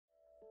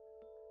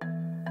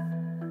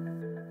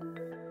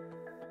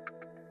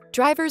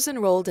Drivers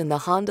enrolled in the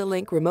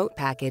HondaLink remote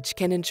package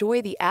can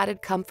enjoy the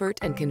added comfort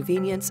and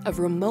convenience of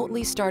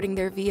remotely starting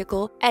their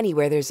vehicle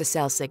anywhere there's a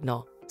cell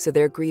signal, so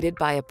they're greeted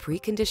by a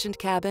preconditioned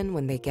cabin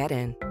when they get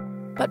in.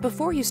 But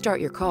before you start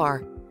your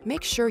car,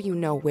 make sure you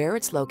know where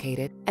it's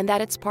located and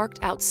that it's parked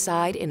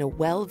outside in a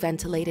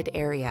well-ventilated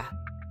area.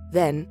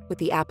 Then, with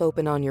the app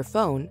open on your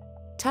phone,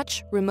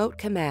 touch Remote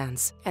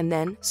Commands and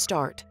then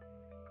Start.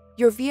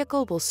 Your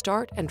vehicle will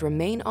start and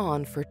remain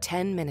on for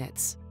 10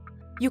 minutes.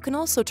 You can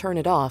also turn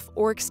it off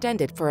or extend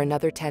it for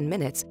another 10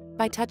 minutes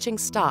by touching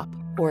Stop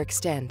or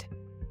Extend.